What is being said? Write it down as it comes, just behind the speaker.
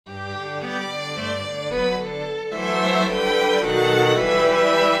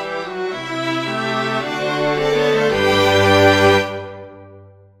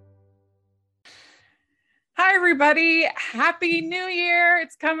everybody. Happy New Year.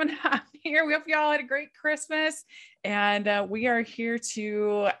 It's coming up here. We hope you all had a great Christmas. And we are here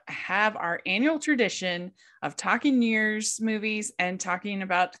to have our annual tradition of talking New Year's movies and talking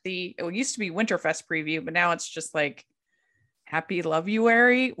about it used to be Winterfest preview, but now it's just like Happy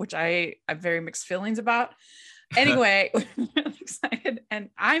Loveuary, which I have very mixed feelings about. Anyway, I'm excited. And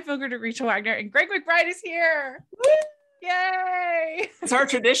I'm Phil Rachel Wagner, and Gregg McBride is here. Yay! It's our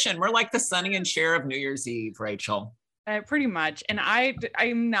tradition. We're like the Sonny and Cher of New Year's Eve, Rachel. Pretty much. And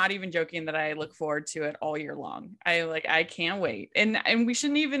I'm not even joking that I look forward to it all year long. I can't wait. And we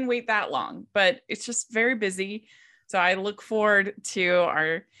shouldn't even wait that long, but it's just very busy. So I look forward to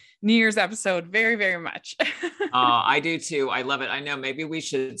our New Year's episode very, very much. I do too. I love it. I know maybe we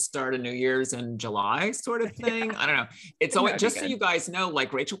should start a New Year's in July sort of thing. Yeah. I don't know. It's always just so you guys know,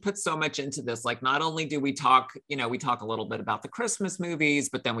 like Rachel puts so much into this. Like not only do we talk, we talk a little bit about the Christmas movies,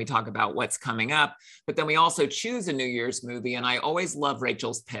 but then we talk about what's coming up, but then we also choose a New Year's movie. And I always love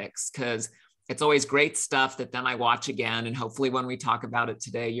Rachel's picks because it's always great stuff that then I watch again. And hopefully when we talk about it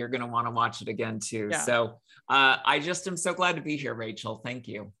today, you're going to want to watch it again too. Yeah. So I just am so glad to be here, Rachel. Thank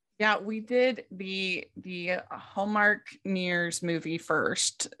you. Yeah, we did the Hallmark New Year's movie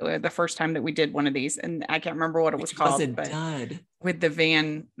first, the first time that we did one of these, and I can't remember what it was called, but with the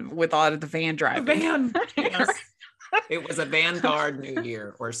van, with all of the van driving. The van, yes. It was a Vanguard New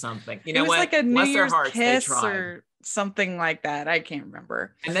Year or something. You know, it was what? Like a New Year's Kiss or something like that. I can't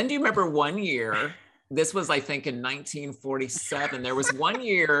remember. And then do you remember one year? This was, I think, in 1947. There was one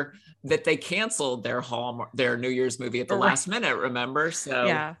year that they canceled their New Year's movie at the last minute, remember? So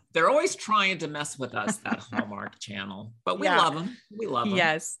yeah. They're always trying to mess with us, that Hallmark channel. But we love them. We love them.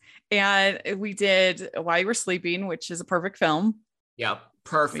 Yes. And we did While You Were Sleeping, which is a perfect film. Yep.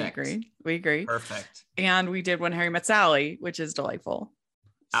 Perfect. We agree. Perfect. And we did When Harry Met Sally, which is delightful.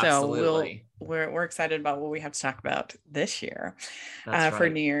 Absolutely. So we're excited about what we have to talk about this year for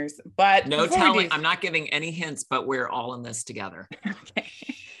New Year's. But no telling, I'm not giving any hints, but we're all in this together. Okay.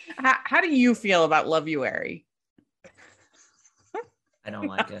 How do you feel about Loveuary? I don't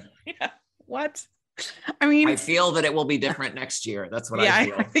like it. Yeah. What? I mean, I feel that it will be different next year. That's what I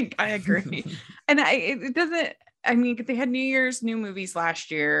feel. I think I agree. And it doesn't. I mean, they had New Year's new movies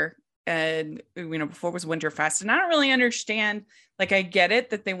last year. And before it was Winterfest, and I don't really understand. Like, I get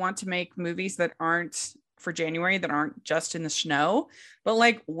it that they want to make movies that aren't for January, that aren't just in the snow, but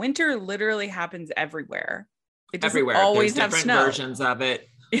like winter literally happens everywhere. It doesn't always have different snow. Versions of it.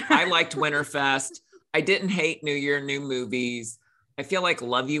 I liked Winterfest. I didn't hate New Year, new movies. I feel like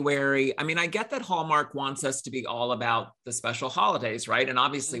Loveuary. I mean, I get that Hallmark wants us to be all about the special holidays, right? And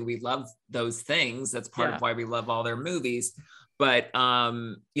obviously, we love those things. That's part of why we love all their movies. But,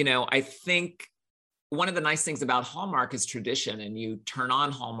 I think one of the nice things about Hallmark is tradition, and you turn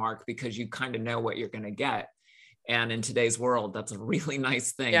on Hallmark because you kind of know what you're going to get. And in today's world, that's a really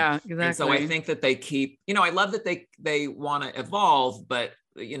nice thing. Yeah, exactly. And so I think that they keep, I love that they want to evolve, but,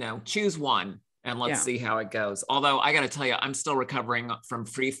 choose one and let's see how it goes. Although I got to tell you, I'm still recovering from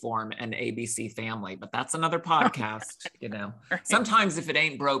Freeform and ABC Family, but that's another podcast, Right. Sometimes if it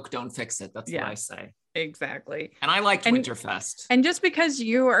ain't broke, don't fix it. That's what I say. Exactly. And I liked Winterfest. And just because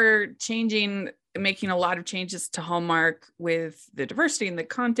you are making a lot of changes to Hallmark with the diversity and the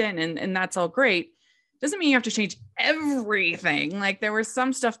content, and that's all great, doesn't mean you have to change everything. Like, there was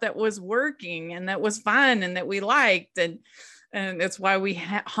some stuff that was working and that was fun and that we liked. And that's why we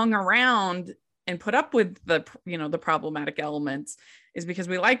hung around and put up with the problematic elements, is because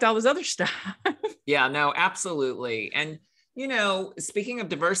we liked all this other stuff. Yeah, no, absolutely. And speaking of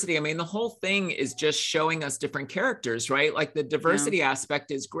diversity, I mean, the whole thing is just showing us different characters, right? Like, the diversity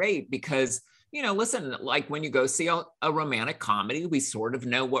aspect is great because, listen, like when you go see a romantic comedy, we sort of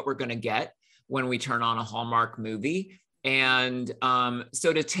know what we're going to get when we turn on a Hallmark movie. And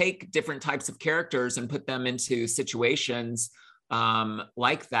so to take different types of characters and put them into situations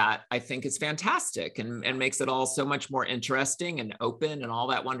like that, I think is fantastic and makes it all so much more interesting and open and all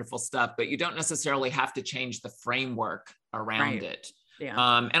that wonderful stuff. But you don't necessarily have to change the framework around it.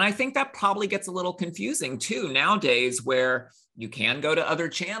 Yeah. And I think that probably gets a little confusing too nowadays, where you can go to other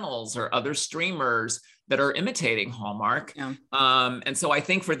channels or other streamers that are imitating Hallmark. Yeah. And so I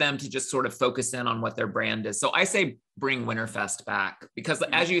think for them to just sort of focus in on what their brand is. So I say bring Winterfest back, because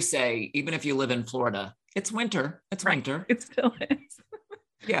as you say, even if you live in Florida, it's winter. It's winter. It still is.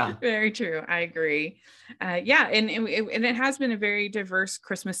 Yeah. Very true. I agree. And it has been a very diverse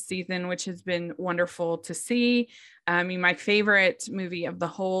Christmas season, which has been wonderful to see. I mean, my favorite movie of the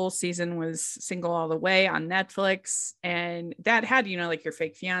whole season was Single All the Way on Netflix. And that had, like Your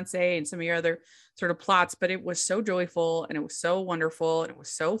Fake Fiance and some of your other sort of plots, but it was so joyful and it was so wonderful and it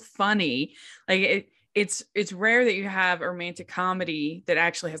was so funny. Like it's rare that you have a romantic comedy that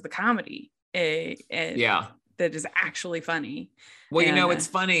actually has the comedy, Yeah. that is actually funny. Well, you And know, it's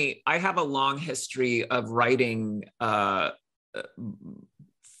funny. I have a long history of writing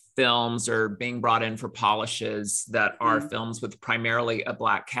films or being brought in for polishes that are films with primarily a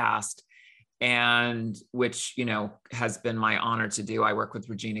Black cast, and which, you know, has been my honor to do. I work with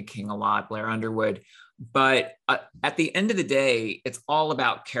Regina King a lot, Blair Underwood, but at the end of the day, it's all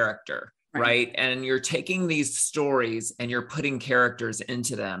about character. Right. And you're taking these stories and you're putting characters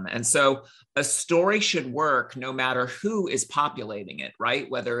into them. And so a story should work no matter who is populating it, right?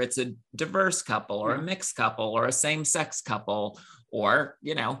 Whether it's a diverse couple or a mixed couple or a same-sex couple, or,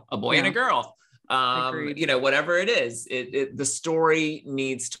 you know, a boy and a girl, you know, whatever it is, the story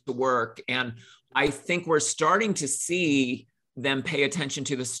needs to work. And I think we're starting to see them pay attention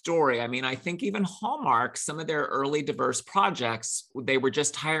to the story. I mean, I think even Hallmark, some of their early diverse projects, they were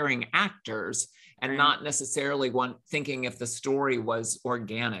just hiring actors and not necessarily thinking if the story was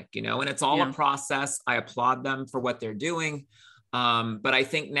organic, you know, and it's all a process. I applaud them for what they're doing. But I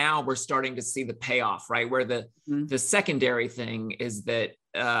think now we're starting to see the payoff, right? Where the secondary thing is that,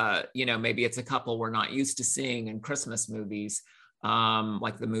 you know, maybe it's a couple we're not used to seeing in Christmas movies,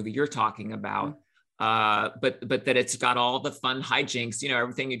 like the movie you're talking about. But that it's got all the fun hijinks, you know,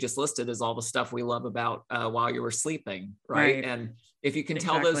 everything you just listed is all the stuff we love about While You Were Sleeping, right? And if you can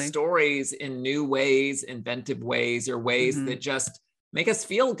tell those stories in new ways, inventive ways, or ways that just make us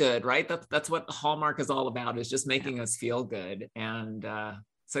feel good, right? That's what Hallmark is all about, is just making us feel good. And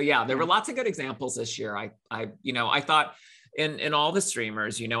so, yeah, there were lots of good examples this year. You know, I thought in all the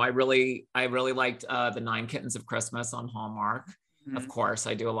streamers, you know, I really liked the 9 Kittens of Christmas on Hallmark. Of course,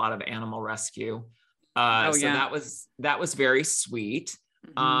 I do a lot of animal rescue. So that was very sweet.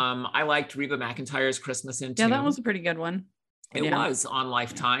 I liked Reba McEntire's Christmas in Tune. Yeah, that was a pretty good one. It was on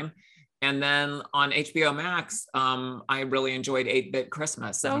Lifetime. And then on HBO Max, I really enjoyed 8-Bit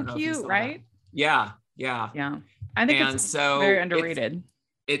Christmas. So cute, right? Yeah. I think it's very underrated.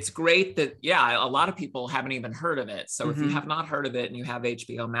 It's great that, a lot of people haven't even heard of it. So if you have not heard of it and you have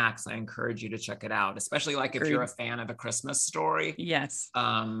HBO Max, I encourage you to check it out, especially like if you're a fan of A Christmas Story. Yes.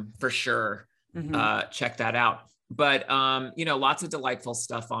 For sure. Check that out. But, you know, lots of delightful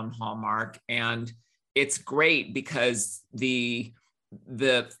stuff on Hallmark. And it's great because the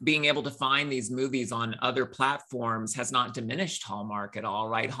being able to find these movies on other platforms has not diminished Hallmark at all,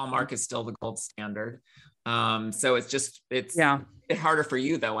 right? Hallmark is still the gold standard. So it's a bit harder for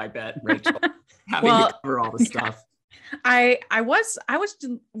you though, I bet, Rachel, having to cover all the stuff. I was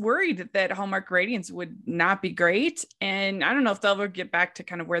worried that Hallmark ratings would not be great. And I don't know if they'll ever get back to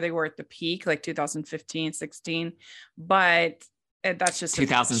kind of where they were at the peak, like 2015, 16, but that's just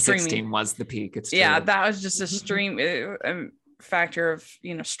 2016 was the peak. It's true. That was just a stream factor of,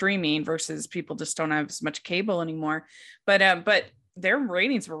 you know, streaming versus people just don't have as much cable anymore. But their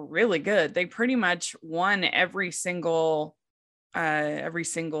ratings were really good. They pretty much won every single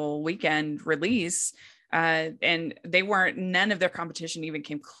weekend release. And none of their competition even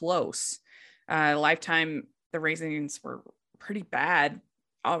came close. Lifetime, the ratings were pretty bad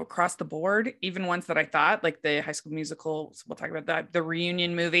all across the board, even ones that I thought, like the High School Musical, we'll talk about that, the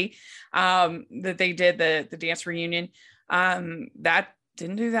reunion movie that they did, the dance reunion, that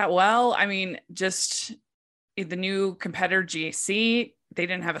didn't do that well. I mean, just the new competitor GAC, they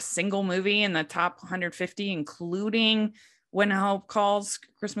didn't have a single movie in the top 150, including When Hope Calls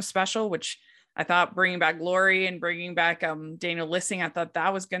Christmas Special, which I thought bringing back Glory and bringing back Daniel Lissing, I thought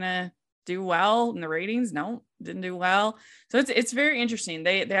that was going to do well in the ratings. No, didn't do well. So it's very interesting.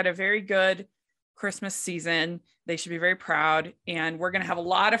 They had a very good Christmas season. They should be very proud. And we're going to have a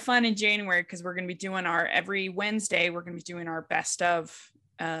lot of fun in January because we're going to be doing every Wednesday, we're going to be doing our best of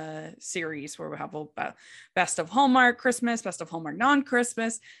series where we have a best of Hallmark Christmas, best of Hallmark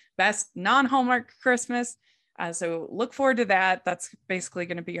non-Christmas, best non-Hallmark Christmas. So look forward to that. That's basically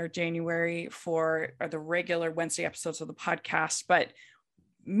going to be our January for the regular Wednesday episodes of the podcast. But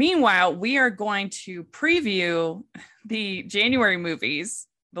meanwhile, we are going to preview the January movies,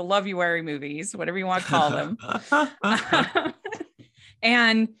 the Loveuary movies, whatever you want to call them.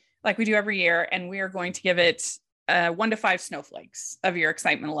 And like we do every year, and we are going to give it 1 to 5 snowflakes of your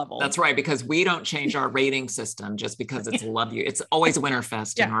excitement level. That's right, because we don't change our rating system just because it's Love You. It's always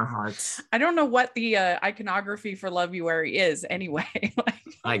Winterfest in our hearts. I don't know what the iconography for Loveuary is anyway.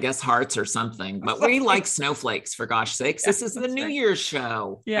 I guess hearts or something, but we like snowflakes, for gosh sakes. This is the New Year's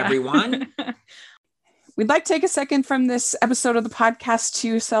show, everyone. We'd like to take a second from this episode of the podcast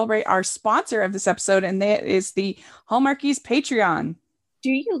to celebrate our sponsor of this episode, and that is the Hallmarkies Patreon.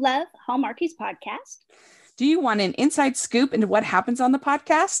 Do you love Hallmarkies podcast? Do you want an inside scoop into what happens on the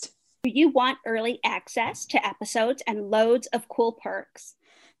podcast? Do you want early access to episodes and loads of cool perks?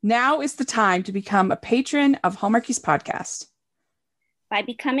 Now is the time to become a patron of Hallmarkies Podcast. By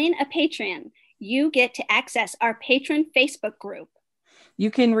becoming a patron, you get to access our patron Facebook group.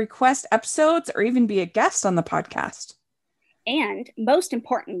 You can request episodes or even be a guest on the podcast. And most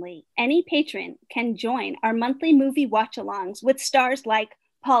importantly, any patron can join our monthly movie watch-alongs with stars like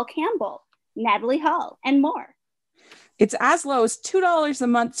Paul Campbell, Natalie Hall, and more. It's as low as $2 a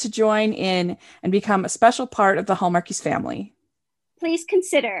month to join in and become a special part of the Hallmarkies family. Please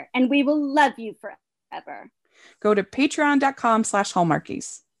consider, and we will love you forever. Go to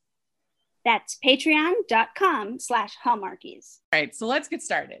patreon.com/Hallmarkies. That's patreon.com/Hallmarkies. All right, so let's get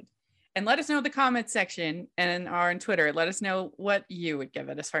started. And let us know in the comments section and on Twitter. Let us know what you would give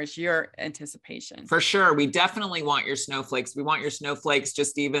it as far as your anticipation. For sure. We definitely want your snowflakes. We want your snowflakes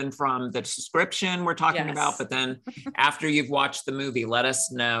just even from the description we're talking about. But then after you've watched the movie, let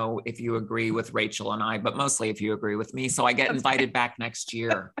us know if you agree with Rachel and I, but mostly if you agree with me. So I get invited back next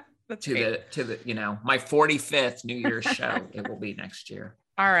year to the, my 45th New Year's show. It will be next year.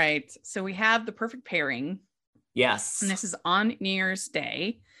 All right. So we have the perfect pairing. Yes. And this is on New Year's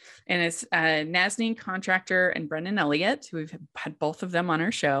Day. And it's Nazneen Contractor and Brendan Elliott, who we've had both of them on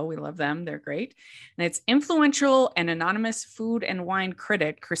our show. We love them. They're great. And it's influential and anonymous food and wine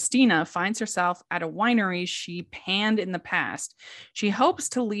critic Christina finds herself at a winery she panned in the past. She hopes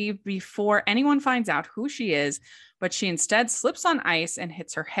to leave before anyone finds out who she is, but she instead slips on ice and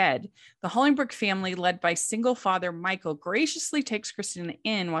hits her head. The Hollingbrooke family, led by single father Michael, graciously takes Christina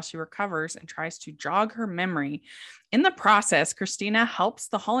in while she recovers and tries to jog her memory. In the process, Christina helps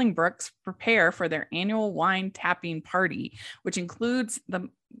the Hollingbrooks prepare for their annual wine tapping party, which includes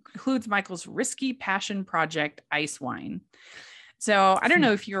Michael's risky passion project, ice wine. So I don't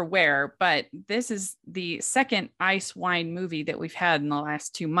know if you're aware, but this is the second ice wine movie that we've had in the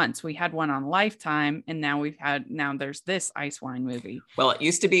last 2 months. We had one on Lifetime, and now there's this ice wine movie. Well, it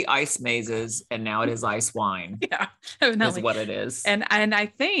used to be Ice Mazes, and now it is Ice Wine. Yeah, is what it is. And I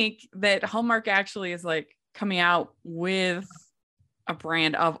think that Hallmark actually is like coming out with a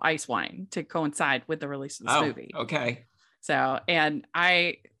brand of ice wine to coincide with the release of this movie. Okay. So, and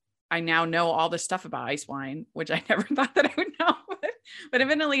I now know all this stuff about ice wine, which I never thought that I would know. But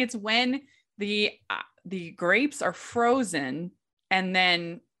evidently it's when the grapes are frozen and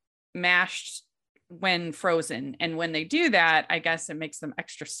then mashed when frozen. And when they do that, I guess it makes them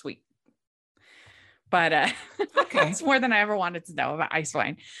extra sweet. But okay. It's more than I ever wanted to know about ice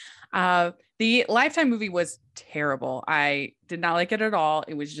wine. The Lifetime movie was terrible. I did not like it at all.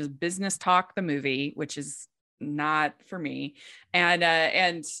 It was just business talk, the movie, which is not for me. And I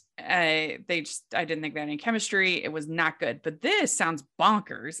didn't think they had any chemistry. It was not good, but this sounds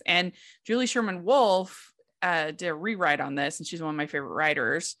bonkers. And Julie Sherman Wolfe did a rewrite on this, and she's one of my favorite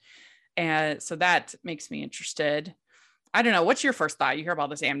writers. And so that makes me interested. I don't know. What's your first thought? You hear about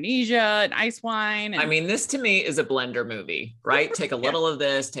this amnesia and ice wine. I mean, this to me is a blender movie, right? Take a little of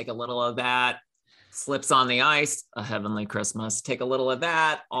this, take a little of that, slips on the ice, A Heavenly Christmas, take a little of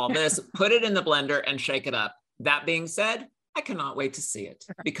that, all this, put it in the blender and shake it up. That being said, I cannot wait to see it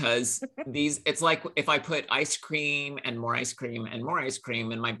because it's like if I put ice cream and more ice cream and more ice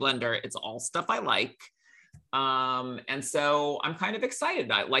cream in my blender, it's all stuff I like. And so I'm kind of excited.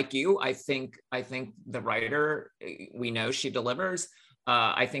 Like you, I think the writer, we know she delivers.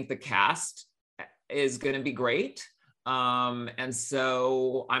 I think the cast is going to be great. And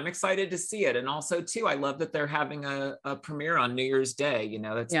so I'm excited to see it. And also too, I love that they're having a premiere on New Year's Day.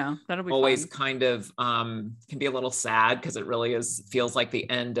 That'll be always fun. Kind of, can be a little sad because it really feels like the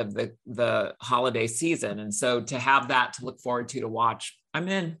end of the holiday season. And so to have that to look forward to watch, I'm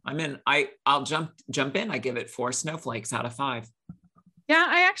in. I'll jump in. I give it 4 snowflakes out of 5. Yeah,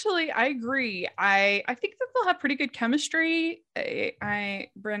 I agree. I think that they'll have pretty good chemistry.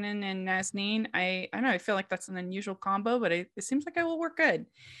 Brennan and Nazneen, I don't know. I feel like that's an unusual combo, but it seems like it will work good.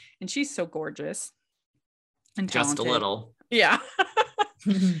 And she's so gorgeous and talented. Just a little. Yeah.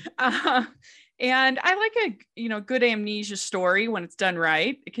 And I like a good amnesia story when it's done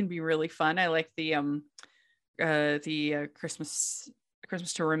right. It can be really fun. I like the Christmas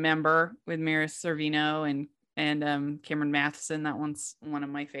to Remember with Mira Sorvino and Cameron Matheson. That one's one of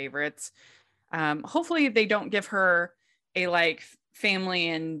my favorites. Hopefully they don't give her a like family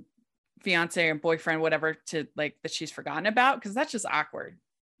and fiance or boyfriend, whatever, to like that she's forgotten about, because that's just awkward.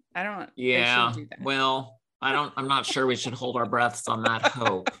 Yeah. Well, I'm not sure we should hold our breaths on that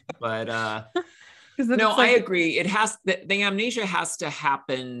hope, but no, I agree. It has the amnesia has to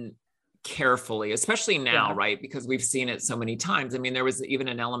happen carefully, especially now, right? Because we've seen it so many times. I mean, there was even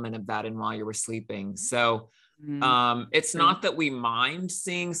an element of that in While You Were Sleeping. So It's not that we mind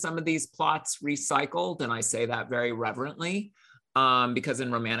seeing some of these plots recycled, and I say that very reverently, because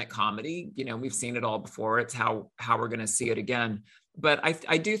in romantic comedy, we've seen it all before. It's how we're going to see it again. But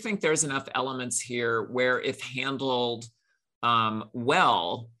I do think there's enough elements here where, if handled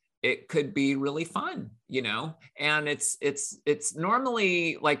well, it could be really fun, and it's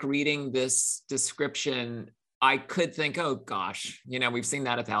normally, like, reading this description, I could think, oh gosh, we've seen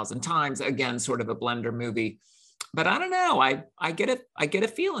that 1,000 times, again, sort of a blender movie. But I don't know. I get it. I get a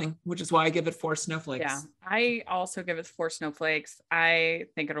feeling, which is why I give it 4 snowflakes. Yeah, I also give it 4 snowflakes. I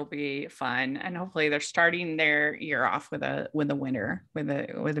think it'll be fun, and hopefully they're starting their year off with a winner, with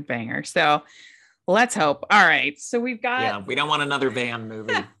a banger. So let's hope. All right. So we've got. Yeah, we don't want another van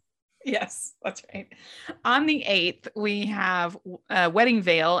movie. Yes, that's right. On the 8th, we have Wedding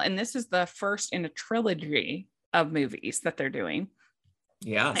Veil, and this is the first in a trilogy of movies that they're doing.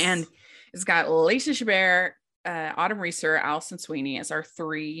 Yes, and it's got Lacey Chabert, Autumn Reeser, Alison Sweeney as our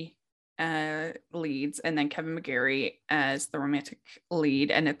 3 leads, and then Kevin McGarry as the romantic lead.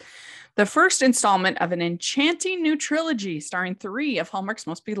 And it's the first installment of an enchanting new trilogy starring 3 of Hallmark's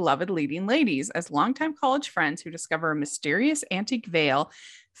most beloved leading ladies as longtime college friends who discover a mysterious antique veil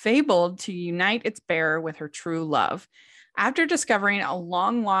fabled to unite its bearer with her true love. After discovering a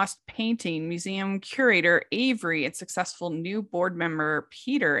long-lost painting, museum curator Avery and successful new board member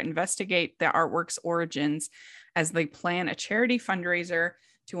Peter investigate the artwork's origins as they plan a charity fundraiser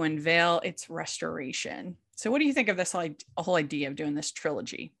to unveil its restoration. So what do you think of this whole idea of doing this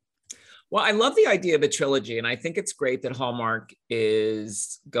trilogy? Well, I love the idea of a trilogy, and I think it's great that Hallmark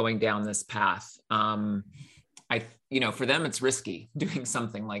is going down this path. For them, it's risky doing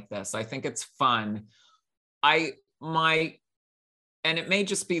something like this. I think it's fun. And it may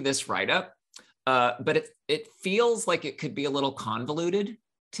just be this write-up, but it feels like it could be a little convoluted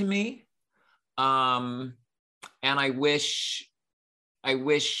to me. And I wish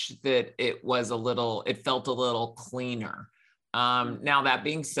that it felt a little cleaner. Now, that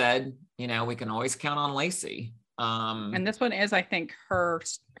being said, we can always count on Lacey. And this one is, I think, her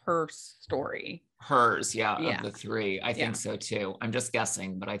story. Hers, yeah, of the 3. I think so too. I'm just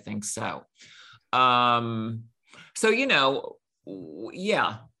guessing, but I think so. So,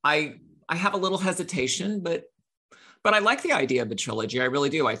 I have a little hesitation, but I like the idea of the trilogy. I really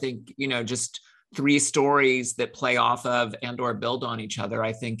do. I think, just 3 stories that play off of and or build on each other,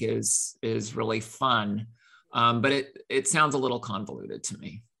 I think is really fun. But it sounds a little convoluted to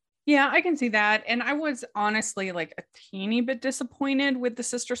me. Yeah, I can see that. And I was honestly like a teeny bit disappointed with the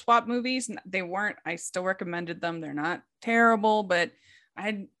Sister Swap movies. They weren't, I still recommended them. They're not terrible, but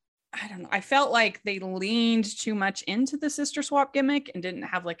I don't know. I felt like they leaned too much into the Sister Swap gimmick and didn't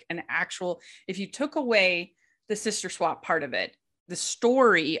have like an actual, if you took away the Sister Swap part of it, the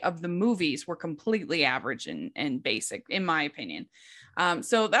story of the movies were completely average and basic, in my opinion.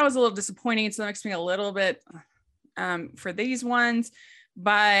 So that was a little disappointing. So that makes me a little bit for these ones.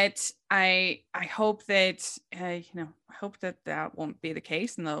 But I hope that that won't be the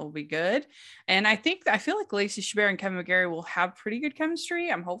case and they'll be good. And I feel like Lacey Chabert and Kevin McGarry will have pretty good chemistry.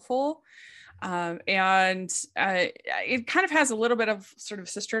 I'm hopeful. And it kind of has a little bit of sort of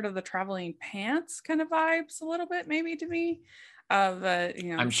Sister of the Traveling Pants kind of vibes, a little bit maybe to me.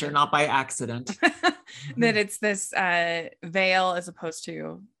 I'm sure not by accident. That it's this veil as opposed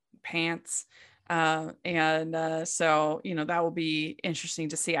to pants. So that will be interesting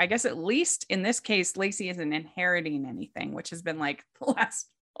to see. I guess at least in this case, Lacey isn't inheriting anything, which has been like the last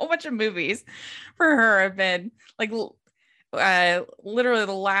whole bunch of movies for her have been like literally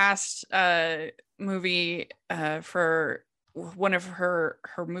the last movie for one of her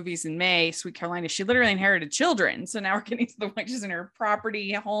movies in May, Sweet Carolina. She literally inherited children. So now we're getting to the point she's in her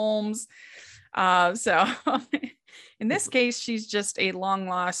property, homes. So in this case, she's just a long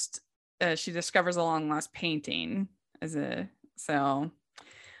lost. She discovers a long lost painting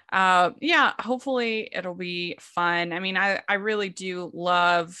hopefully it'll be fun. I mean, I really do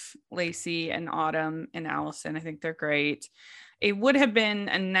love Lacey and Autumn and Allison. I think they're great. It would have been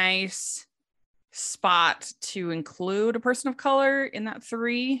a nice spot to include a person of color in that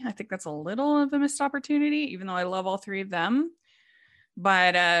 3. I think that's a little of a missed opportunity, even though I love all 3 of them.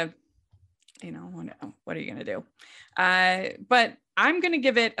 But what are you gonna do? But I'm going to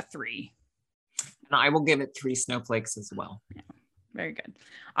give it a 3. And I will give it 3 snowflakes as well. Yeah, very good.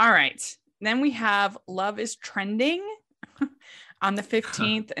 All right. Then we have Love is Trending on the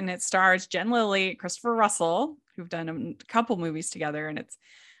 15th, and it stars Jen Lilly, Christopher Russell, who've done a couple movies together, and it's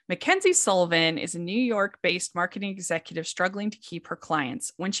Mackenzie Sullivan is a New York-based marketing executive struggling to keep her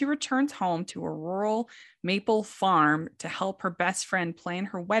clients. When she returns home to a rural maple farm to help her best friend plan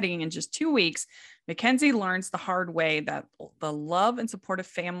her wedding in just 2 weeks, Mackenzie learns the hard way that the love and support of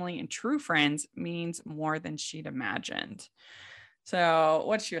family and true friends means more than she'd imagined. So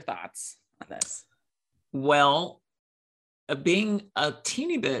what's your thoughts on this? Well, being a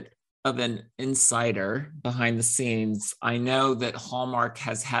teeny bit of an insider behind the scenes, I know that Hallmark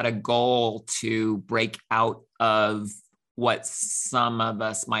has had a goal to break out of what some of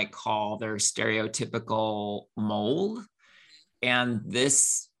us might call their stereotypical mold. And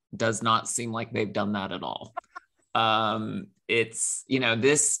this does not seem like they've done that at all. It's,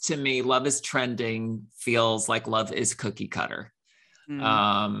 this to me, Love is Trending feels like Love is cookie cutter.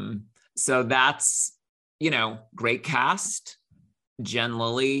 So that's, great cast. Jen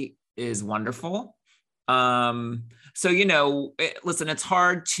Lilly is wonderful. Listen, it's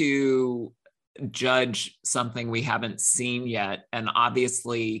hard to judge something we haven't seen yet. And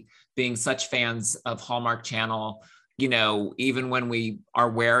obviously, being such fans of Hallmark Channel, even when we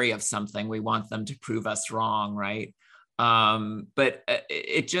are wary of something, we want them to prove us wrong, right? But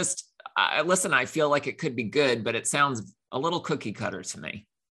it just, listen, I feel like it could be good, but it sounds a little cookie cutter to me.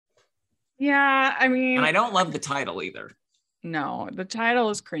 Yeah, I mean... And I don't love the title either. No, the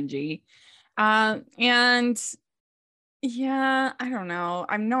title is cringy. And yeah, I don't know.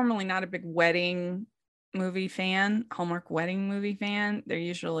 I'm normally not a big wedding movie fan, Hallmark wedding movie fan. They're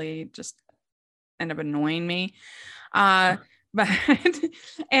usually just end up annoying me. But,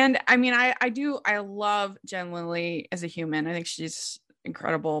 and I mean, I love Jen Lilly as a human. I think she's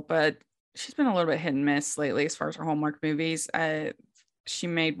incredible, but she's been a little bit hit and miss lately as far as her Hallmark movies. She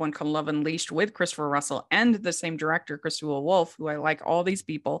made one called Love Unleashed with Christopher Russell and the same director, Christopher Wolf, who I like all these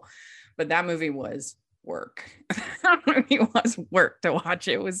people, but that movie was work. That movie was work to watch.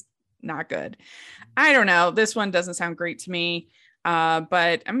 It was not good. I don't know. This one doesn't sound great to me,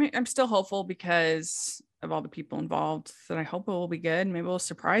 but I'm still hopeful because of all the people involved that I hope it will be good. Maybe it will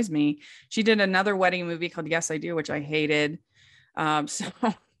surprise me. She did another wedding movie called Yes, I Do, which I hated. No,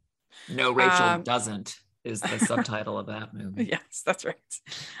 Rachel doesn't. Is the subtitle of that movie. Yes, that's right.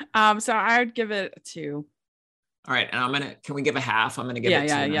 So I would give it a 2. All right. And can we give a half? I'm going to give it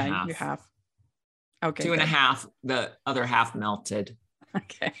 2.5. You have. Okay. 2.5. The other half melted.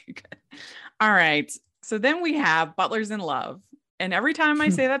 Okay, good. All right. So then we have Butlers in Love. And every time I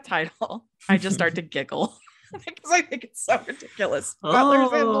say that title, I just start to giggle because I think it's so ridiculous.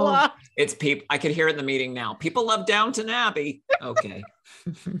 Butlers in Love. It's people. I could hear it in the meeting now. People love Downton Abbey. Okay.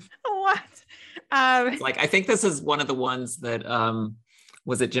 What? I think this is one of the ones that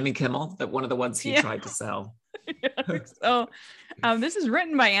was it Jimmy Kimmel, that one of the ones he tried to sell. So this is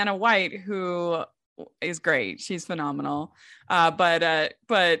written by Anna White, who is great. She's phenomenal. But I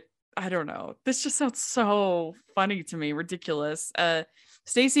don't know. This just sounds so funny to me, ridiculous.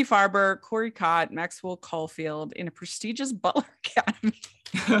 Stacey Farber, Corey Cott, Maxwell Caulfield in a prestigious Butler Academy.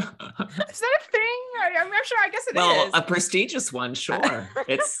 Is that a thing? I'm not sure. I guess it is. Well, a prestigious one, sure.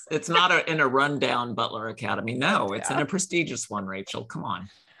 It's not in a rundown Butler Academy. No, it's in a prestigious one, Rachel. Come on.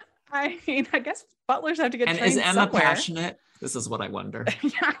 I mean, I guess butlers have to get trained somewhere. And is Emma passionate? This is what I wonder.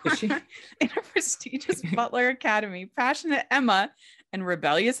 Yeah, is she? In a prestigious Butler Academy, passionate Emma and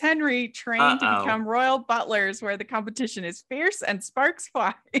rebellious Henry trained to become royal butlers, where the competition is fierce and sparks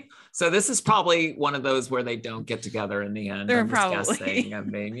fly. So this is probably one of those where they don't get together in the end. They're I'm just probably guessing. I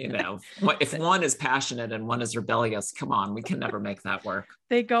mean, if one is passionate and one is rebellious, come on, we can never make that work.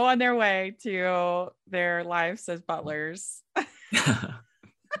 They go on their way to their lives as butlers.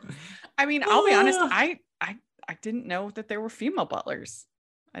 I mean, I'll be honest. I didn't know that there were female butlers.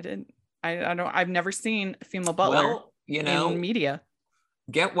 I've never seen a female butler in media.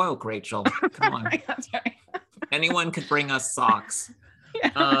 Get woke, Rachel. Come on. That's right. Anyone could bring us socks.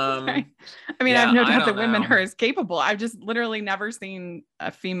 Yeah, right. I mean, I have no doubt that women are as capable. I've just literally never seen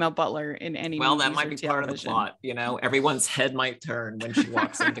a female butler in any. Well, that might be part of the plot. Everyone's head might turn when she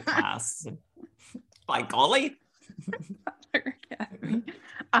walks into class. By golly.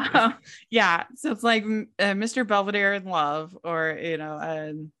 Yeah. So it's like Mr. Belvedere in Love, or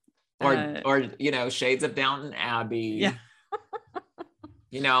or Shades of Downton Abbey. Yeah.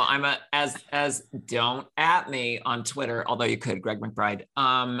 I'm as don't at me on Twitter, although you could, Gregg McBride.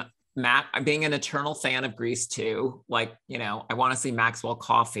 Matt, being an eternal fan of Grease too. I want to see Maxwell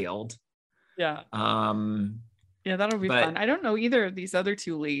Caulfield. Yeah. Yeah, that'll be fun. I don't know either of these other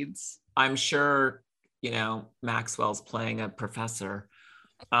two leads. I'm sure, Maxwell's playing a professor.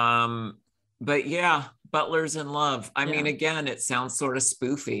 But yeah, Butlers in Love. I mean, Yeah. again, it sounds sort of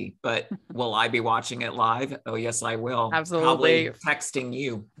spoofy, but will I be watching it live? Oh, yes, I will. Absolutely. Probably texting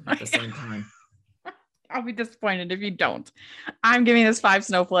you at the same time. I'll be disappointed if you don't. I'm giving this 5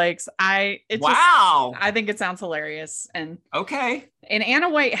 snowflakes. I think it sounds hilarious. And okay. And Anna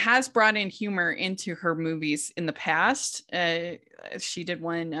White has brought in humor into her movies in the past. She did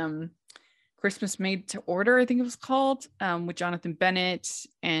one, Christmas Made to Order, I think it was called, with Jonathan Bennett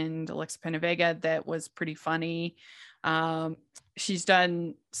and Alexa Penavega. That was pretty funny. She's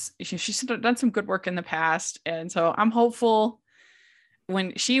done some good work in the past, and so I'm hopeful.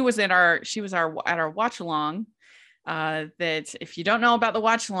 When she was at our watch along, that if you don't know about the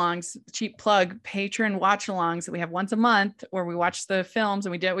watch alongs, cheap plug, patron watch alongs that we have once a month where we watch the films,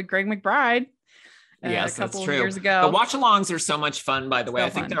 and we did it with Gregg McBride. Yes, a couple that's of true. years ago. The watch-alongs are so much fun, by the way. So I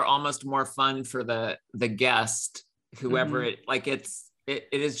think fun. they're almost more fun for the guest, whoever it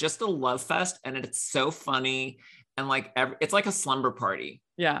is just a love fest, and it's so funny, and like it's like a slumber party.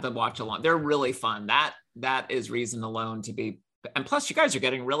 Yeah, the watch-along, they're really fun. That is reason alone to be. And plus, you guys are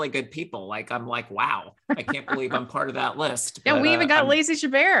getting really good people. Like, I'm like, wow, I can't believe I'm part of that list. Yeah, but, we even got Lacey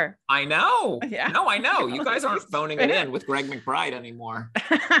Chabert. I know. Yeah. No, I know. You guys aren't phoning it in with Gregg McBride anymore.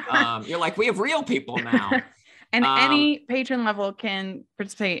 You're like, we have real people now. And any patron level can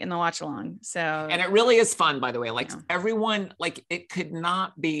participate in the watch along. So, and it really is fun, by the way. Like everyone, like it could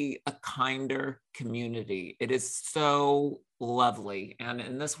not be a kinder community. It is so lovely, and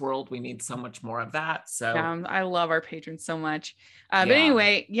in this world we need so much more of that. So I love our patrons so much. But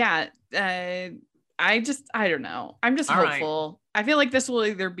anyway, I don't know, I'm just hopeful. Right. I feel like this will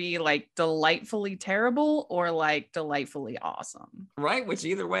either be like delightfully terrible or like delightfully awesome, right? Which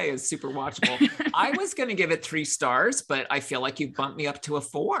either way is super watchable. I was gonna give it 3 stars, but I feel like you bumped me up to a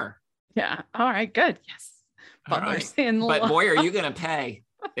 4. Yeah, all right, good. Yes, Butlers in Love. But boy, are you gonna pay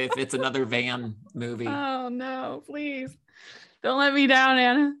if it's another van movie. Oh no, please don't let me down,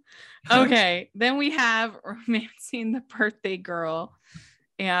 Anna. Okay, then we have Romancing the Birthday Girl.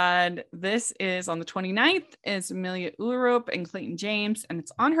 And this is on the 29th. It's Amelia Ullerup and Clayton James. And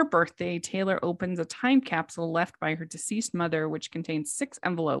it's on her birthday. Taylor opens a time capsule left by her deceased mother, which contains 6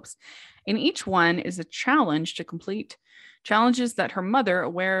 envelopes. In each one is a challenge to complete. Challenges that her mother,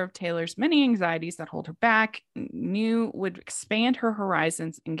 aware of Taylor's many anxieties that hold her back, knew would expand her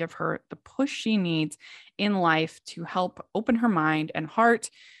horizons and give her the push she needs in life to help open her mind and heart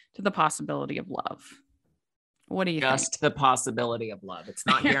to the possibility of love. What do you think? Just the possibility of love. It's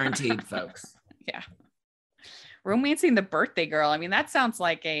not guaranteed, folks. Yeah. Romancing the Birthday Girl. I mean, that sounds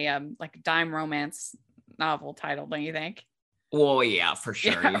like a dime romance novel title, don't you think? Well, yeah, for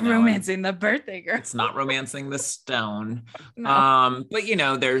sure. Yeah, Romancing the Birthday Girl. It's not Romancing the Stone. No. But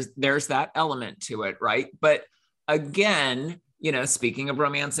there's that element to it, right? But again, speaking of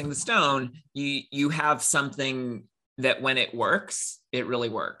Romancing the Stone, you have something that when it works, it really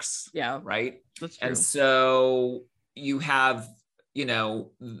works. Yeah. Right. That's true. And so you have,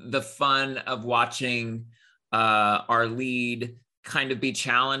 the fun of watching our lead kind of be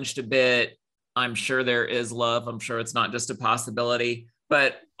challenged a bit. I'm sure there is love. I'm sure it's not just a possibility,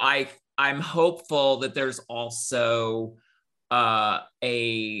 but I'm hopeful that there's also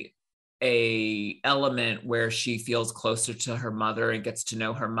a element where she feels closer to her mother and gets to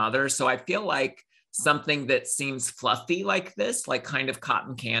know her mother. So I feel like something that seems fluffy like this, like kind of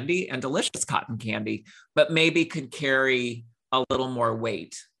cotton candy and delicious cotton candy, but maybe could carry a little more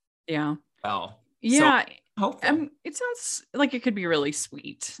weight. Yeah. Well, yeah. So it sounds like it could be really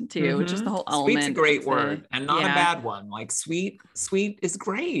sweet too, which is the whole element. Sweet's a great word and not a bad one. Like sweet is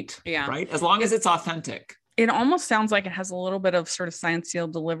great. Yeah. Right. As long as it's authentic. It almost sounds like it has a little bit of sort of Signed,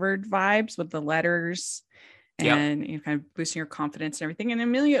 Sealed, Delivered vibes with the letters. And kind of boosting your confidence and everything. And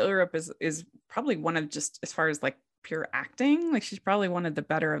Amelia Ullerup is probably one of, just as far as like pure acting, like she's probably one of the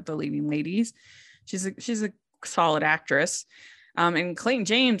better of the leading ladies. She's a solid actress. And Clayton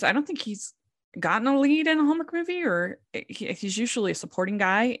James, I don't think he's gotten a lead in a Hallmark movie, or he's usually a supporting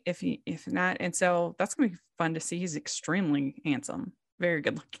guy, if not. And so that's gonna be fun to see. He's extremely handsome. Very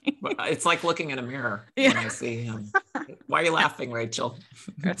good looking. It's like looking in a mirror when I see him. Why are you laughing, Rachel?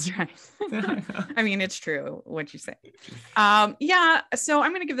 That's right. I mean, it's true what you say. Yeah. So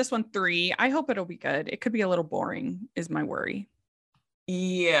I'm going to give this one 3. I hope it'll be good. It could be a little boring is my worry.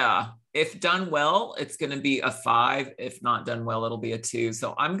 Yeah. If done well, it's going to be a 5. If not done well, it'll be a 2.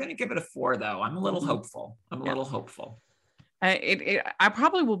 So I'm going to give it a 4 though. I'm a little hopeful. I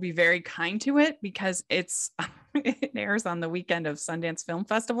probably will be very kind to it because it airs on the weekend of Sundance Film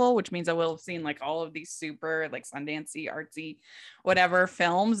Festival, which means I will have seen like all of these super like Sundance-y, artsy, whatever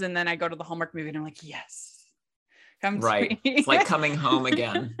films. And then I go to the Hallmark movie and I'm like, yes, come right. It's like coming home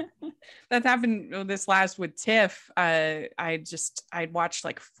again. that happened this last with Tiff. I'd watched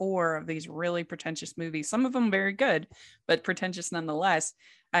like 4 of these really pretentious movies, some of them very good, but pretentious nonetheless.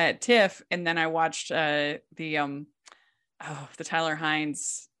 Tiff, and then I watched the Tyler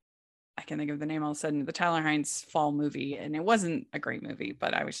Hines. I can't think of the name all of a sudden. The Tyler Hines fall movie, and it wasn't a great movie,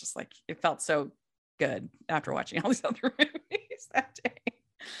 but I was just like, it felt so good after watching all these other movies that day.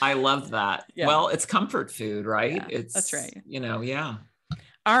 I love that. Yeah. Well, it's comfort food, right? Yeah, It's that's right. Yeah.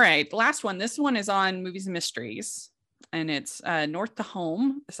 All right, last one. This one is on Movies and Mysteries, and it's North to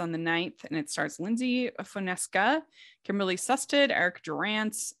Home. It's on the 9th, and it stars Lindsay Fonesca, Kimberly Susted, Eric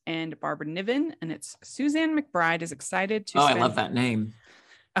Durance, and Barbara Niven. And it's Suzanne McBride is excited to I love that name.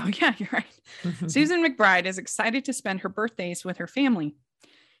 Oh, yeah, you're right. Susan McBride is excited to spend her birthdays with her family.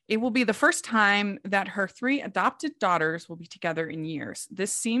 It will be the first time that her 3 adopted daughters will be together in years.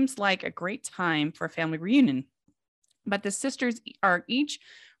 This seems like a great time for a family reunion. But the sisters are each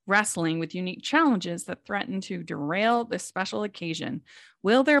wrestling with unique challenges that threaten to derail this special occasion.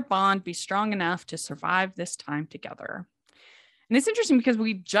 Will their bond be strong enough to survive this time together? And it's interesting because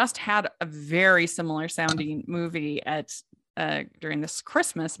we just had a very similar sounding movie during this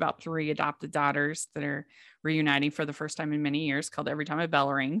Christmas about 3 adopted daughters that are reuniting for the first time in many years, called Every Time a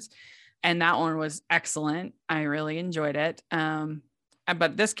Bell Rings. And that one was excellent. I really enjoyed it.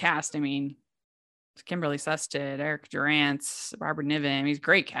 But this cast, I mean, Kimberly Susted, Eric Durance, Barbara Niven. He's a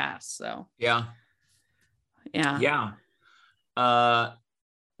great cast. So yeah.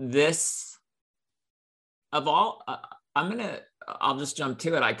 This of all, I'll just jump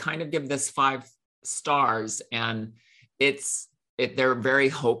to it. I kind of give this 5 stars, and they're very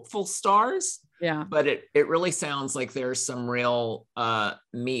hopeful stars. Yeah. But it really sounds like there's some real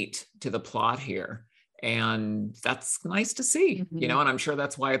meat to the plot here. And that's nice to see, and I'm sure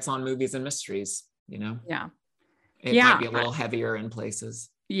that's why it's on Movies and Mysteries, Yeah. It might be a little heavier in places.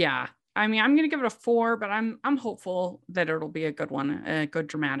 Yeah. I mean, I'm going to give it a 4, but I'm hopeful that it'll be a good one, a good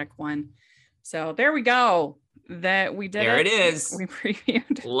dramatic one. So there we go. That we did. There it is. We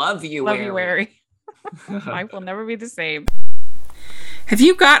previewed Loveuary. Life will never be the same. Have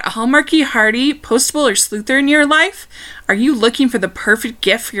you got a Hallmarky, Hardy, Postable, or Sleuther in your life? Are you looking for the perfect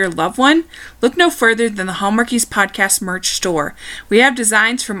gift for your loved one? Look no further than the Hallmarkies podcast merch store. We have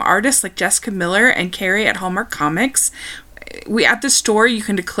designs from artists like Jessica Miller and Carrie at Hallmark Comics. At the store, you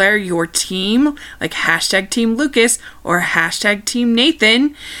can declare your team, like hashtag Team Lucas or hashtag Team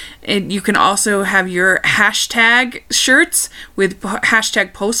Nathan. And you can also have your hashtag shirts with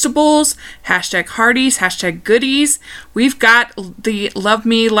hashtag Postables, hashtag Hardies, hashtag Goodies. We've got the Love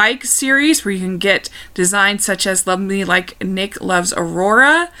Me Like series where you can get designs such as Love Me Like Nick Loves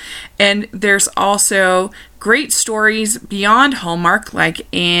Aurora. And there's also great stories beyond Hallmark like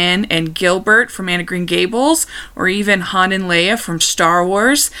Anne and Gilbert from Anne of Green Gables, or even Han and Leia from Star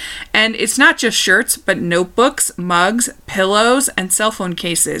Wars. And it's not just shirts, but notebooks, mugs, pillows, and cell phone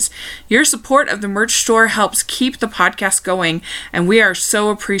cases. Your support of the merch store helps keep the podcast going, and we are so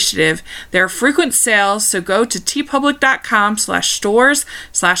appreciative. There are frequent sales, so go to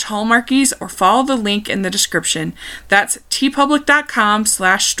tpublic.com/stores/Hallmarkies or follow the link in the description. That's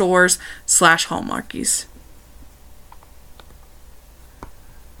tpublic.com/stores/Hallmarkies.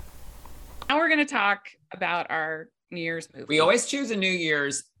 Now we're going to talk about our New Year's movie. We always choose a New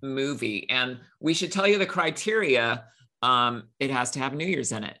Year's movie, and we should tell you the criteria. It has to have New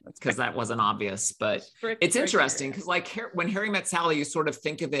Year's in it, because that wasn't obvious, but it's interesting because like when Harry Met Sally, you sort of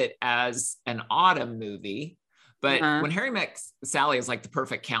think of it as an autumn movie, but when Harry Met Sally is like the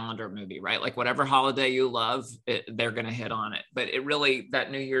perfect calendar movie, right? Like whatever holiday you love, they're going to hit on it. But it really,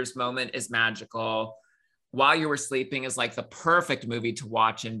 that New Year's moment is magical. While You Were Sleeping is like the perfect movie to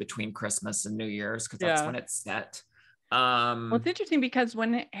watch in between Christmas and New Year's, because that's when it's set. Well, it's interesting because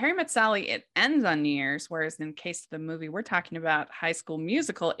when Harry Met Sally, it ends on New Year's, whereas in case of the movie we're talking about, High School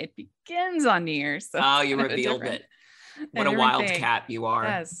Musical, it begins on New Year's. So you revealed it. What a wildcat you are.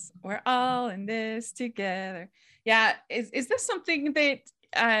 Yes, we're all in this together. Yeah, is this something that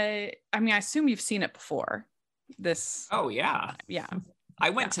I mean, I assume you've seen it before. This. Oh yeah. Yeah. I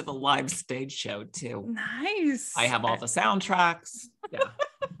went to the live stage show too. Nice. I have all the soundtracks. Yeah.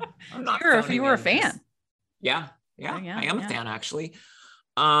 I'm not. You were a fan. Yeah. I am a fan actually.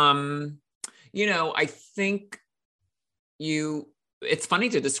 I think it's funny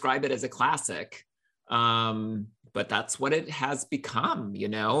to describe it as a classic, but that's what it has become,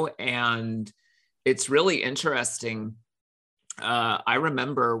 and it's really interesting. I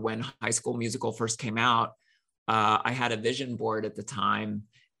remember when High School Musical first came out, I had a vision board at the time,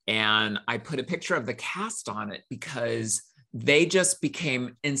 and I put a picture of the cast on it because they just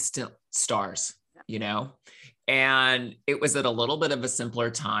became instant stars. you know, and it was at a little bit of a simpler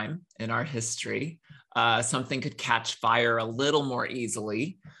time in our history. Something could catch fire a little more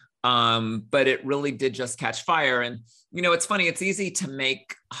easily. But it really did just catch fire. And, you know, it's funny, it's easy to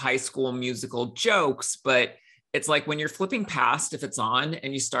make High School Musical jokes, but it's like when you're flipping past, if it's on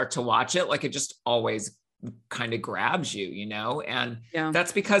and you start to watch it, like it just always kind of grabs you, you know, and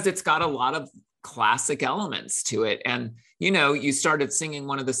that's because it's got a lot of classic elements to it. And, you know, you started singing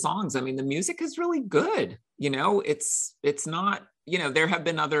one of the songs. I mean, the music is really good. You know, it's not, you know, there have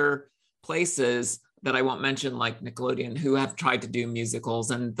been other places that I won't mention, like Nickelodeon, who have tried to do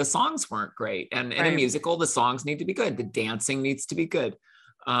musicals and the songs weren't great. And in a musical, the songs need to be good. The dancing needs to be good.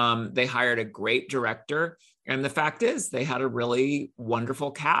 They hired a great director. And the fact is they had a really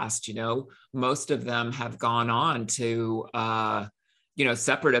wonderful cast. You know, most of them have gone on to, you know,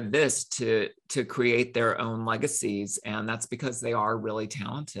 separate of this to create their own legacies. And that's because they are really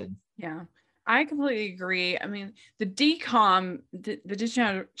talented. Yeah. I completely agree. I mean, the DCOM, the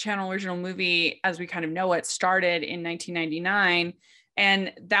Disney Channel original movie, as we kind of know it, started in 1999.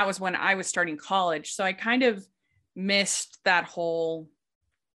 And that was when I was starting college. So I kind of missed that whole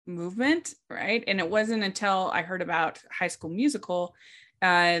movement, right? And it wasn't until I heard about High School Musical,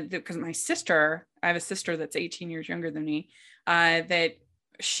 because my sister, I have a sister that's 18 years younger than me, that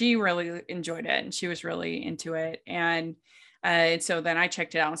she really enjoyed it and she was really into it. And so then I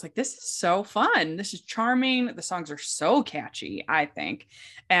checked it out. I was like, this is so fun. This is charming. The songs are so catchy, I think.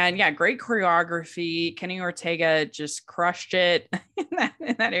 And yeah, great choreography. Kenny Ortega just crushed it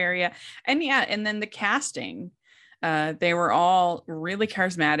in that area. And yeah, and then the casting, they were all really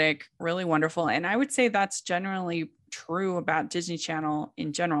charismatic, really wonderful. And I would say that's generally true about Disney Channel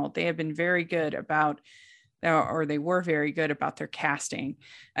in general. They have been very good about, or they were very good about their casting.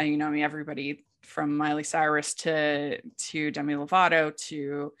 You know, I mean, everybody from Miley Cyrus to Demi Lovato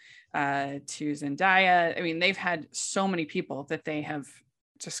to Zendaya. I mean, they've had so many people that they have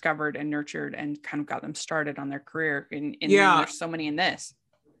discovered and nurtured and kind of got them started on their career. And there's so many in this.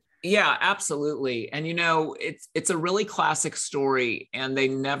 Yeah, absolutely. And, you know, it's a really classic story and they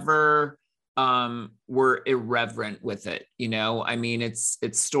never were irreverent with it. You know, I mean, it's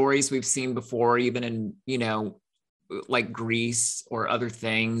stories we've seen before, even in, you know, like Grease or other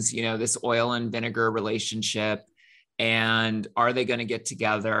things, you know, this oil and vinegar relationship, and are they going to get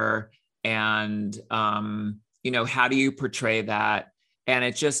together? And, you know, how do you portray that? And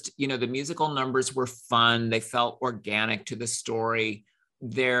it just, you know, the musical numbers were fun. They felt organic to the story.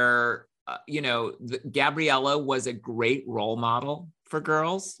 They're, you know, Gabriella was a great role model for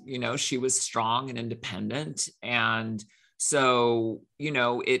girls. You know, she was strong and independent. And so, you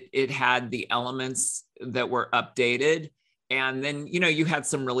know, it had the elements that were updated. And then, you know, you had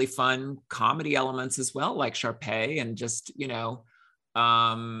some really fun comedy elements as well, like Sharpay and just, you know,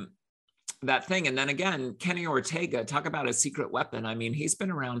 that thing. And then again, Kenny Ortega, talk about a secret weapon. I mean, he's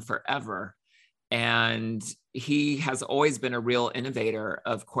been around forever and he has always been a real innovator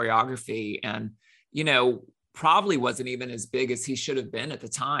of choreography and, you know, probably wasn't even as big as he should have been at the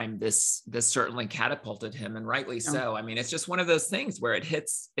time. This certainly catapulted him, and rightly so. I mean, it's just one of those things where it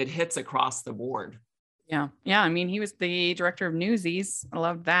hits across the board. Yeah. I mean, he was the director of Newsies. I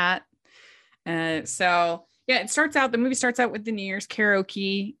love that. So yeah, the movie starts out with the New Year's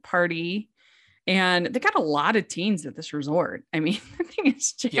karaoke party, and they got a lot of teens at this resort. I mean, the thing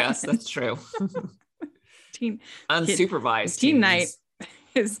is, yes, that's true. Unsupervised teen night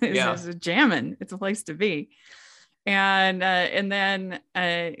is jamming. It's a place to be. And then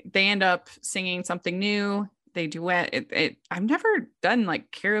they end up singing something new. They duet. I've never done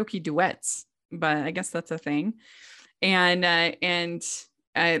like karaoke duets, but I guess that's a thing. And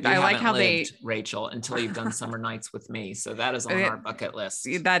I like how Rachel, until you've done Summer Nights with Me. So that is on our bucket list.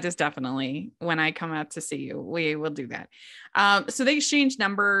 That is definitely, when I come out to see you, we will do that. So they exchange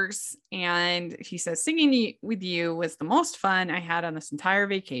numbers and he says, singing with you was the most fun I had on this entire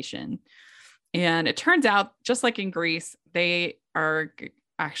vacation. And it turns out, just like in Greece, they are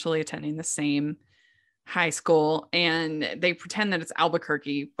actually attending the same high school and they pretend that it's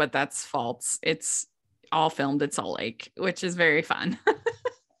Albuquerque, but that's false. It's all filmed at Salt Lake, which is very fun.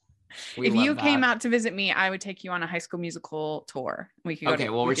 If you came out to visit me, I would take you on a High School Musical tour. We could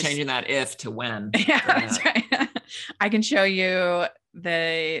go we're changing that if to when. Yeah, that's right. I can show you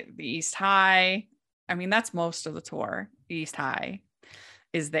the East High. I mean, that's most of the tour. The East High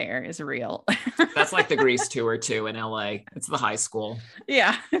is real. That's like the Grease tour too in LA. It's the high school.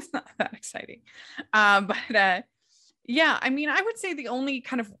 Yeah, it's not that exciting. But yeah, I mean, I would say the only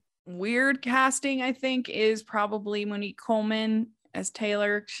kind of weird casting, I think, is probably Monique Coleman as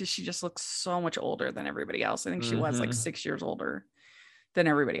Taylor. She just looks so much older than everybody else. I think she was like 6 years older than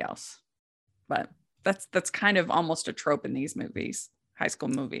everybody else, but that's kind of almost a trope in these movies, high school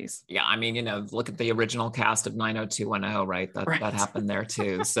movies. Yeah, I mean, look at the original cast of 90210, right? That happened there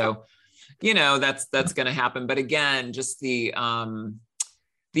too. So, that's going to happen. But again, just the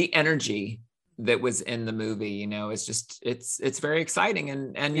energy that was in the movie, it's very exciting,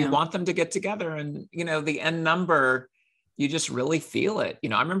 and you want them to get together, and the end number, you just really feel it.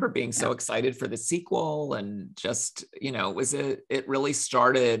 I remember being so excited for the sequel, and just it really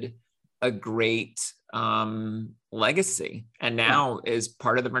started a great legacy, and now is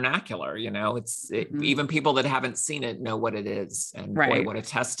part of the vernacular. Even people that haven't seen it know what it is, and boy, what a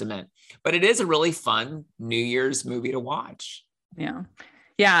testament. But it is a really fun New Year's movie to watch. Yeah.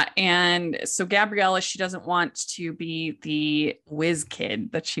 And so Gabriella, she doesn't want to be the whiz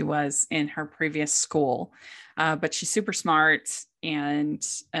kid that she was in her previous school, but she's super smart, and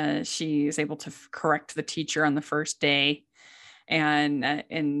she is able to correct the teacher on the first day. And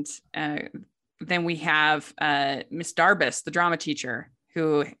then we have Miss Darbus, the drama teacher,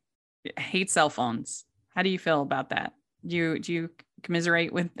 who hates cell phones. How do you feel about that? Do you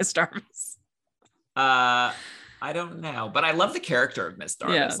commiserate with Miss Darbus? I don't know, but I love the character of Miss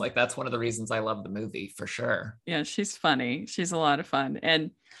Darbus. Yeah. Like, that's one of the reasons I love the movie, for sure. Yeah, she's funny. She's a lot of fun.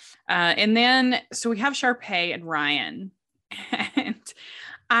 And then so we have Sharpay and Ryan. And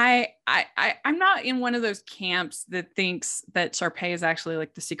I'm not in one of those camps that thinks that Sharpay is actually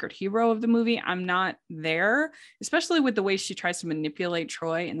like the secret hero of the movie. I'm not there, especially with the way she tries to manipulate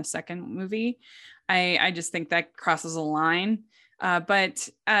Troy in the second movie. I just think that crosses a line. But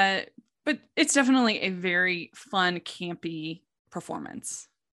it's definitely a very fun, campy performance.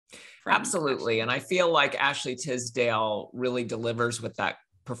 Absolutely. And I feel like Ashley Tisdale really delivers with that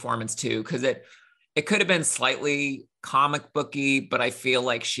performance too, because it could have been slightly comic booky, but I feel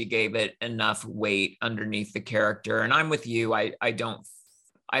like she gave it enough weight underneath the character. And I'm with you. I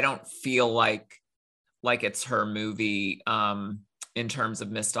don't feel like it's her movie in terms of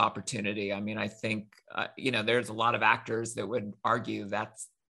missed opportunity. I mean, I think there's a lot of actors that would argue that's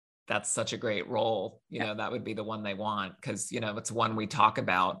such a great role. That would be the one they want, because it's one we talk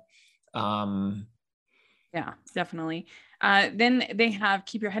about. Yeah, definitely. Then they have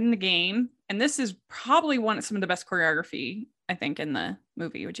Keep Your Head in the Game, and this is probably some of the best choreography, I think, in the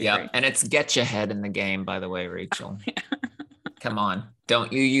movie. Would you agree? And it's Get Your Head in the Game, by the way, Rachel. Come on,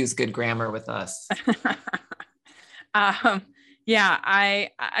 don't you use good grammar with us? Yeah, I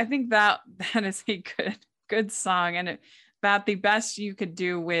think that is a good song, and about the best you could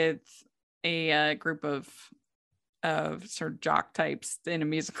do with a group of sort of jock types in a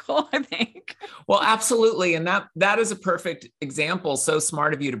musical, I think. Well, absolutely. And that is a perfect example. So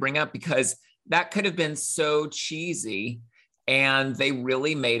smart of you to bring up, because that could have been so cheesy, and they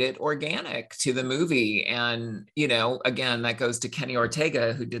really made it organic to the movie. And, again, that goes to Kenny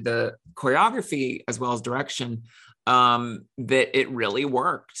Ortega, who did the choreography as well as direction, that it really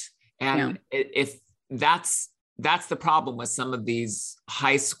worked. And if that's the problem with some of these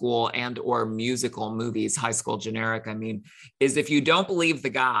high school and or musical movies, high school generic, I mean, is if you don't believe the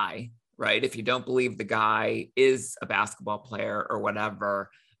guy, right? If you don't believe the guy is a basketball player or whatever,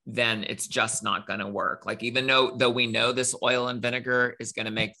 then it's just not going to work. Like, even though we know this oil and vinegar is going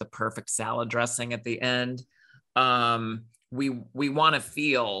to make the perfect salad dressing at the end, we want to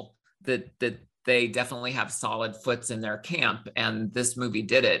feel that they definitely have solid foots in their camp, and this movie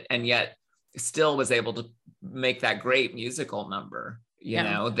did it, and yet still was able to make that great musical number,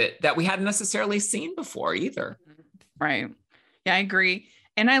 that we hadn't necessarily seen before either. Right. Yeah, I agree.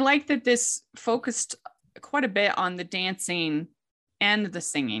 And I like that this focused quite a bit on the dancing and the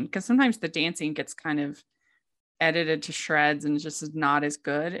singing, because sometimes the dancing gets kind of edited to shreds and just is not as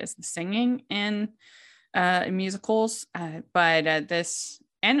good as the singing in musicals. But this,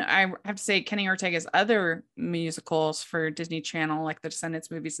 and I have to say, Kenny Ortega's other musicals for Disney Channel, like the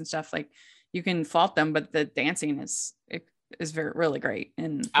Descendants movies and stuff, like, you can fault them, but the dancing is really great.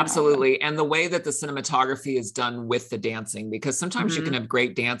 And absolutely. And the way that the cinematography is done with the dancing, because sometimes you can have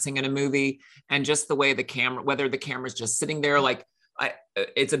great dancing in a movie, and just the way the camera, whether the camera's just sitting there, like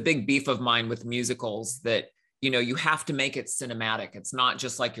it's a big beef of mine with musicals that, you have to make it cinematic. It's not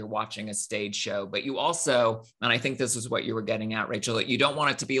just like you're watching a stage show, but you also, and I think this is what you were getting at, Rachel, that you don't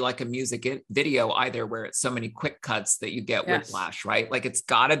want it to be like a music video either, where it's so many quick cuts that you get whiplash, right? Like, it's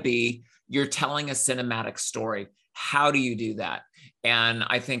gotta be, you're telling a cinematic story. How do you do that? And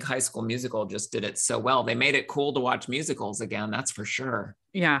I think High School Musical just did it so well. They made it cool to watch musicals again. That's for sure.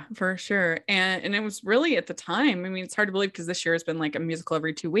 Yeah, for sure. And it was really, at the time, I mean, it's hard to believe because this year has been like a musical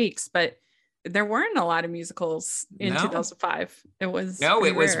every 2 weeks, but there weren't a lot of musicals in 2005. It was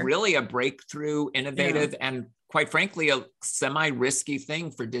it was rare. really a breakthrough, innovative, and quite frankly, a semi-risky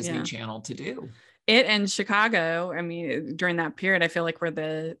thing for Disney Channel to do. It and Chicago, I mean, during that period, I feel like we're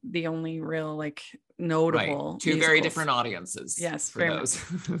the only real like notable two musicals. very different audiences. Yes, for those.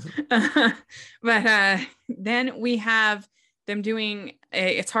 But then we have them doing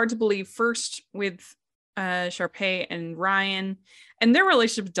It's Hard to Believe first with Sharpay and Ryan, and their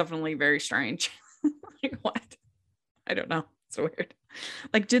relationship is definitely very strange. Like, what? I don't know. It's weird.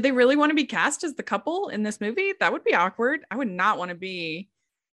 Like, did they really want to be cast as the couple in this movie? That would be awkward. I would not want to be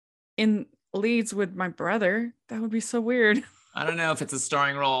in leads with my brother. That would be so weird. I don't know if it's a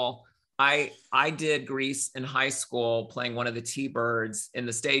starring role. I did Grease in high school, playing one of the T-Birds in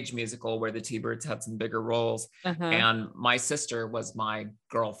the stage musical where the T-Birds had some bigger roles. And my sister was my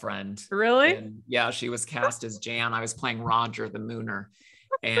girlfriend. Really? And yeah, she was cast as Jan. I was playing Roger the Mooner.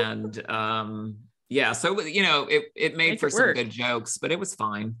 And yeah, so it made for some good jokes, but it was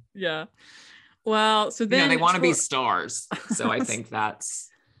fine. Yeah. Well, so then they want to be stars. So I think that's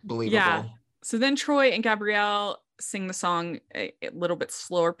believable. Yeah. So then Troy and Gabrielle sing the song a little bit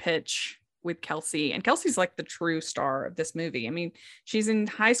slower pitch with Kelsey, and Kelsey's like the true star of this movie. I mean, she's in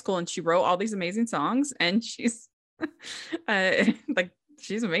high school and she wrote all these amazing songs, and she's like,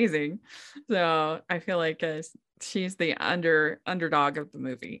 she's amazing. So I feel like she's the underdog of the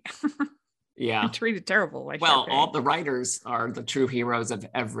movie. Yeah. Treated terrible. Like, well, all the writers are the true heroes of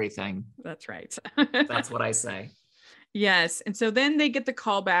everything. That's right. That's what I say. Yes. And so then they get the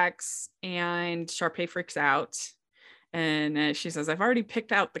callbacks, and Sharpay freaks out. And she says, I've already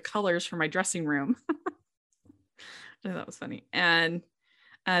picked out the colors for my dressing room. That was funny. And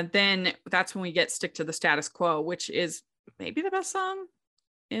then that's when we get Stick to the Status Quo, which is maybe the best song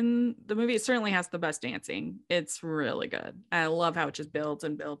in the movie. It certainly has the best dancing. It's really good. I love how it just builds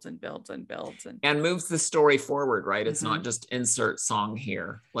and builds and builds and builds. And moves the story forward, right? It's not just insert song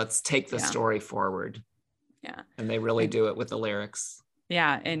here. Let's take the story forward. Yeah. And they really do it with the lyrics.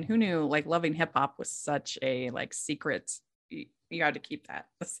 Yeah. And who knew, like, loving hip hop was such a like secret. You got to keep that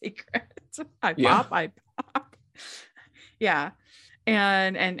a secret. I pop. Yeah.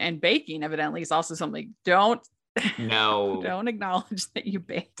 And baking evidently is also something. Don't acknowledge that you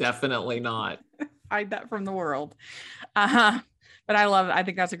bake. Definitely not. Hide that from the world. But I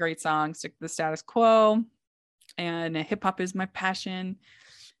think that's a great song. Stick to the Status Quo. And hip hop is my passion.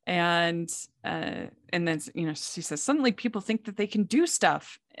 And then she says, suddenly people think that they can do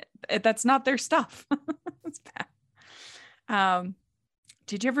stuff that's not their stuff. It's bad.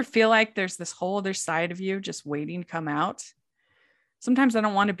 Did you ever feel like there's this whole other side of you just waiting to come out? Sometimes I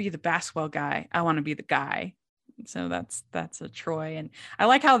don't want to be the basketball guy. I want to be the guy. So that's a Troy. And I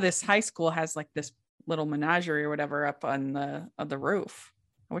like how this high school has like this little menagerie or whatever up on the roof.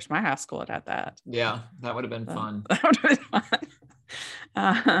 I wish my high school had had that. Yeah, that would have been fun. That would have been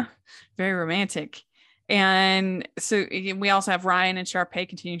fun. Very romantic. And so we also have Ryan and Sharpay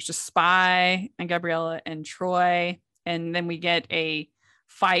continues to spy on Gabriella and Troy. And then we get a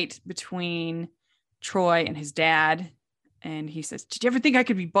fight between Troy and his dad. And he says, did you ever think I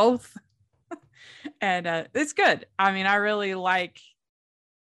could be both? And it's good. I mean, I really like,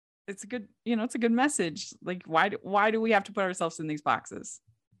 it's a good, it's a good message. Like, why do we have to put ourselves in these boxes?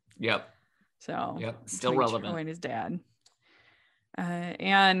 Yep. So still relevant. Troy and his dad.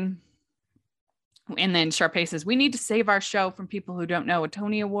 And then Sharpay says, we need to save our show from people who don't know a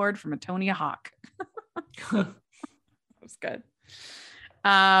Tony Award from a Tony Hawk. That was good.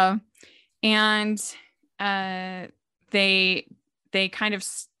 And they kind of,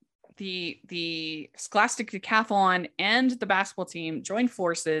 the Scholastic Decathlon and the basketball team join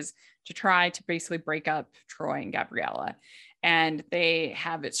forces to try to basically break up Troy and Gabriella. And they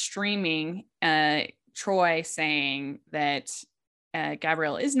have it streaming, Troy saying that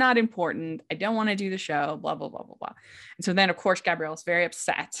Gabriella is not important. I don't want to do the show, blah, blah, blah, blah, blah. And so then, of course, Gabriella is very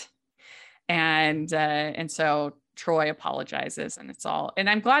upset. And so Troy apologizes, and it's all, and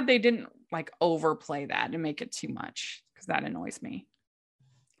I'm glad they didn't like overplay that and make it too much, because that annoys me.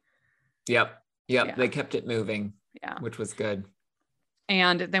 Yep. Yeah. They kept it moving, which was good.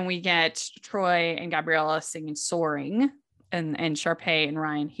 And then we get Troy and Gabriella singing Soaring, and Sharpay and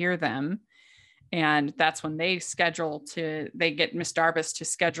Ryan hear them. And that's when they get Miss Darbus to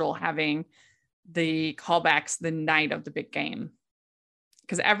schedule having the callbacks the night of the big game.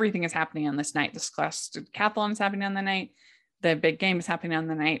 Because everything is happening on this night. The Scholastic Decathlon is happening on the night. The big game is happening on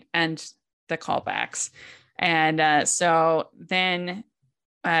the night, and the callbacks. And so then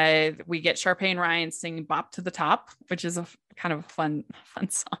we get Sharpay and Ryan singing Bop to the Top, which is a kind of a fun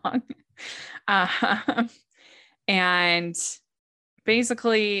song. And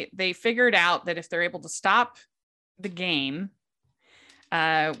basically they figured out that if they're able to stop the game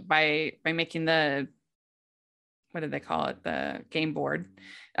by making the, what do they call it, the game board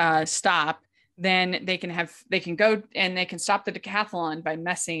stop, then they can go and they can stop the decathlon by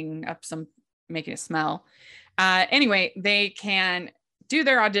messing up making it smell. Anyway, they can do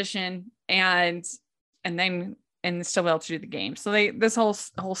their audition and still be able to do the game. So this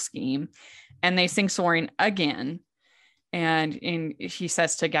whole scheme, and they sing Soaring again. And he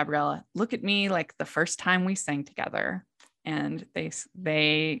says to Gabriella, "Look at me like the first time we sang together." And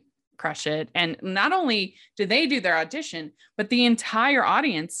they crush it. And not only do they do their audition, but the entire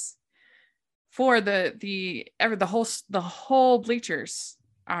audience for the whole bleachers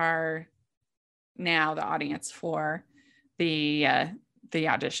are now the audience for the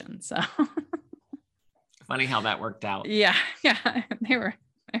audition. So funny how that worked out. Yeah. They were,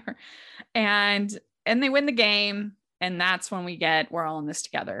 and they win the game. And that's when we're all in this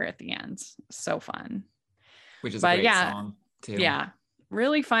together at the end. So fun. Which is a great song too. Yeah.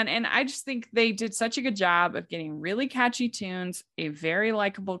 Really fun. And I just think they did such a good job of getting really catchy tunes, a very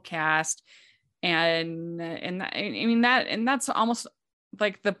likable cast. And that's almost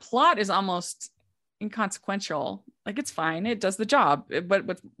like the plot is almost inconsequential. Like, it's fine. It does the job.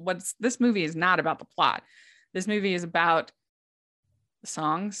 But this movie is not about the plot. This movie is about the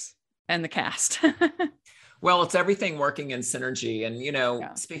songs and the cast. Well, it's everything working in synergy.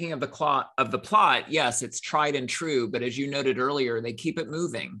 And, speaking of the plot, yes, it's tried and true. But as you noted earlier, they keep it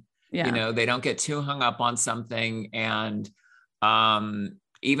moving. Yeah. They don't get too hung up on something. And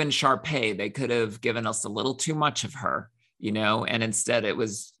even Sharpay, they could have given us a little too much of her, and instead it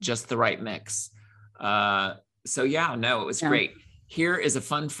was just the right mix. So yeah, no, it was great. Here is a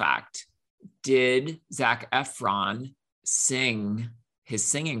fun fact. Did Zac Efron sing his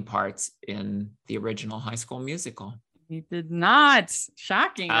singing parts in the original High School Musical? He did not.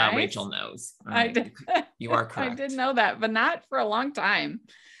 Shocking, right? Rachel knows. Right? I did. You are correct. I did know that, but not for a long time.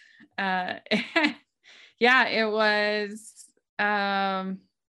 Yeah, it was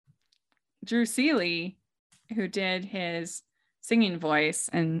Drew Seeley who did his singing voice,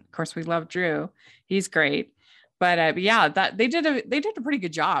 and of course we love Drew. He's great. But yeah, that they did a pretty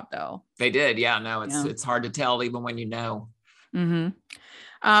good job though. They did. Yeah, no, it's hard to tell even when you know. Mm-hmm.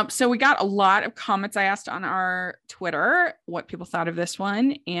 So we got a lot of comments. I asked on our Twitter what people thought of this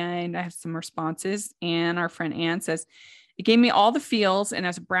one, and I have some responses. And our friend Ann says, "It gave me all the feels, and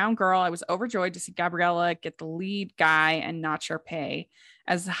as a brown girl, I was overjoyed to see Gabriella get the lead guy and not Sharpay.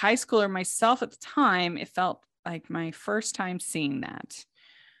 As a high schooler myself at the time, it felt like my first time seeing that."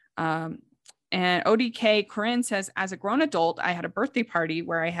 And ODK Corinne says, "As a grown adult, I had a birthday party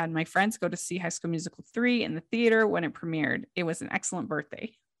where I had my friends go to see High School Musical 3 in the theater when it premiered. It was an excellent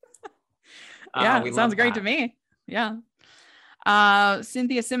birthday." Yeah, sounds great to me. Yeah.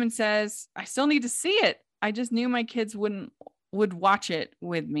 Cynthia Simmons says, "I still need to see it. I just knew my kids would watch it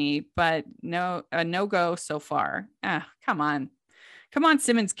with me, but no go so far." Come on,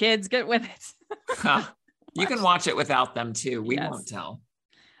 Simmons kids, get with it. You can watch it without them too. We won't tell.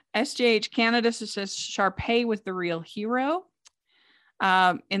 SJH Canada says Sharpay was the real hero.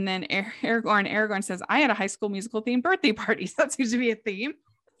 And then Aragorn says, "I had a High School Musical themed birthday party." So that seems to be a theme.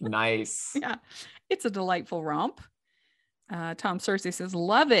 Nice. Yeah. It's a delightful romp. Tom Cersei says,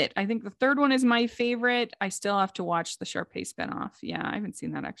 "Love it. I think the third one is my favorite. I still have to watch the Sharpay spinoff." Yeah, I haven't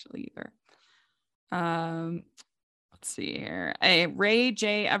seen that actually either. Let's see here. Ray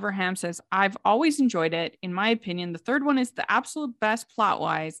J. Everham says, "I've always enjoyed it. In my opinion, the third one is the absolute best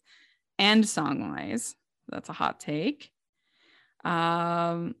plot-wise and song-wise." That's a hot take.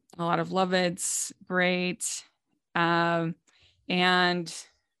 A lot of love it's great. And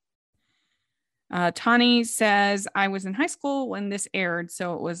Tani says, "I was in high school when this aired,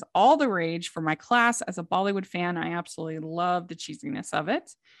 so it was all the rage for my class. As a Bollywood fan, I absolutely love the cheesiness of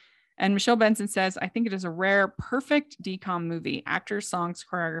it." And Michelle Benson says, "I think it is a rare, perfect DCOM movie. Actors, songs,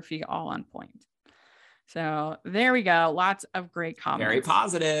 choreography, all on point." So there we go. Lots of great comments. Very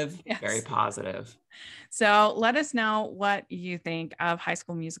positive. Yes. Very positive. So let us know what you think of High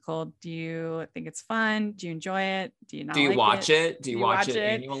School Musical. Do you think it's fun? Do you enjoy it? Do you not? Do you watch it? Do you watch it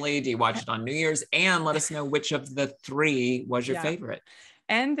annually? Do you watch it on New Year's? And let us know which of the three was your favorite.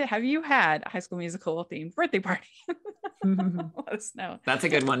 And have you had a High School Musical themed birthday party? Let us know. That's a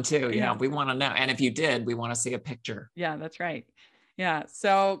good one too. Yeah, we want to know. And if you did, we want to see a picture. Yeah, that's right. Yeah.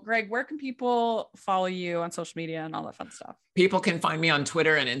 So Greg, where can people follow you on social media and all that fun stuff? People can find me on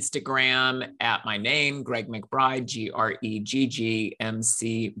Twitter and Instagram at my name, Gregg McBride,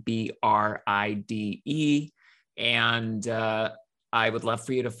 GreggMcBride. And I would love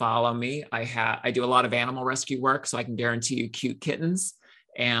for you to follow me. I do a lot of animal rescue work, so I can guarantee you cute kittens.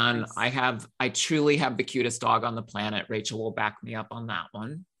 And Nice. I truly have the cutest dog on the planet. Rachel will back me up on that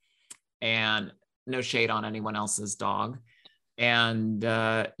one. And no shade on anyone else's dog. And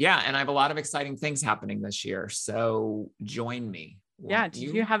yeah, and I have a lot of exciting things happening this year. So join me. Yeah. Do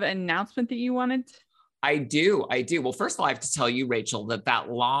you have an announcement that you wanted? I do. Well, first of all, I have to tell you, Rachel,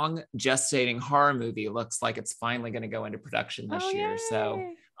 that long gestating horror movie looks like it's finally going to go into production this year. Yay. So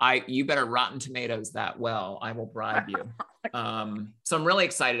you better Rotten Tomatoes that well. I will bribe you. So I'm really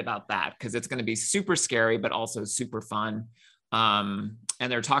excited about that because it's going to be super scary, but also super fun. And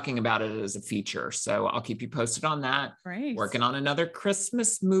they're talking about it as a feature. So I'll keep you posted on that. Great. Working on another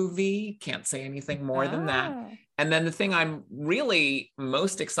Christmas movie. Can't say anything more than that. And then the thing I'm really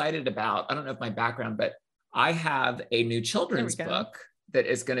most excited about, I don't know if my background, but I have a new children's book that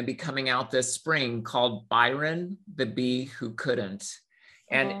is going to be coming out this spring called Byron, the Bee Who Couldn't.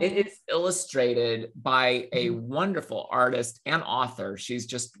 And it is illustrated by a wonderful artist and author. She's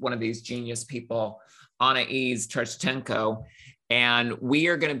just one of these genius people, Anna Ease Terstenko. And we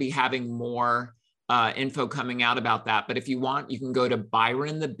are going to be having more info coming out about that. But if you want, you can go to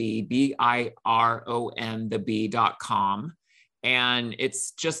Byron the Bee, BIRON the Bee.com. And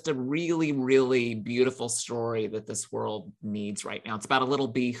it's just a really, really beautiful story that this world needs right now. It's about a little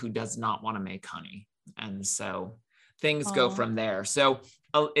bee who does not want to make honey. And so things go from there. So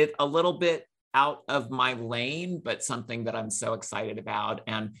a little bit out of my lane, but something that I'm so excited about.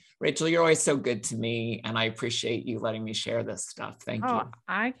 And Rachel, you're always so good to me. And I appreciate you letting me share this stuff. Thank you.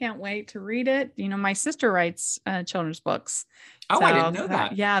 I can't wait to read it. You know, my sister writes children's books. Oh, so I didn't know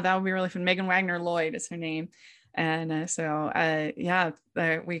that. Yeah, that would be really fun. Megan Wagner Lloyd is her name. And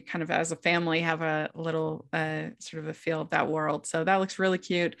we kind of as a family have a little sort of a feel of that world. So that looks really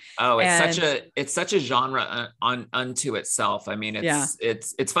cute. Oh, it's such a genre unto itself. I mean,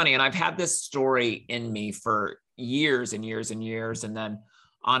 it's funny. And I've had this story in me for years and years and years. And then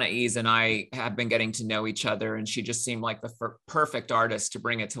Anna Ease and I have been getting to know each other, and she just seemed like the perfect artist to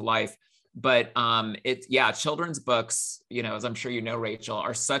bring it to life. But children's books, you know, as I'm sure you know, Rachel,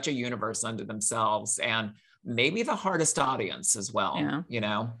 are such a universe unto themselves, and maybe the hardest audience as well, you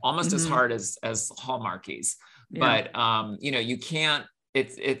know, almost as hard as Hallmarkies. But you know, you can't,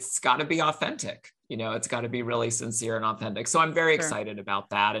 it's got to be authentic, you know, it's got to be really sincere and authentic. So I'm very excited about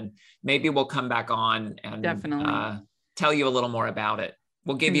that. And maybe we'll come back on and definitely tell you a little more about it.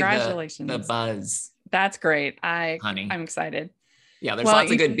 We'll give you the buzz. That's great. I'm excited. Yeah, there's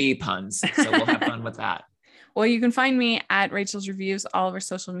lots of good bee puns, so we'll have fun with that. Well, you can find me at Rachel's Reviews, all over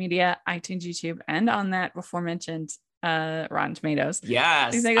social media, iTunes, YouTube, and on that before mentioned Rotten Tomatoes.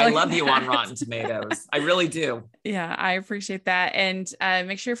 Yes, I love you on Rotten Tomatoes. I really do. Yeah, I appreciate that. And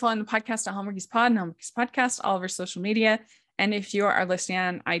make sure you're following the podcast at Hallmarkies Pod and Hallmarkies Podcast, all over social media. And if you are listening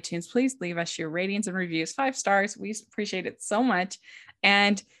on iTunes, please leave us your ratings and reviews, 5 stars. We appreciate it so much.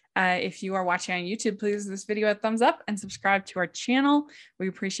 And if you are watching on YouTube, please give this video a thumbs up and subscribe to our channel. We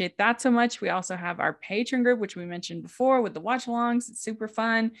appreciate that so much. We also have our Patreon group, which we mentioned before, with the watch alongs. It's super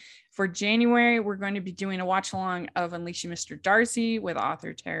fun. For January, we're going to be doing a watch along of Unleashing Mr. Darcy with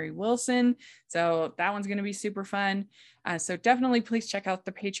author Terry Wilson. So that one's going to be super fun. So definitely please check out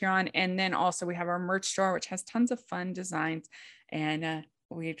the Patreon. And then also we have our merch store, which has tons of fun designs. And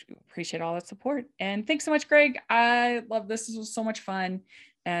we appreciate all that support. And thanks so much, Gregg. I love this. This was so much fun.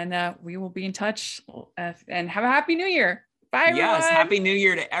 And we will be in touch, and have a happy new year. Bye, everyone. Yes, happy new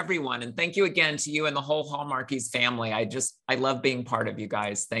year to everyone. And thank you again to you and the whole Hallmarkies family. I love being part of you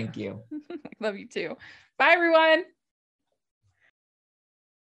guys. Thank you. I love you too. Bye, everyone.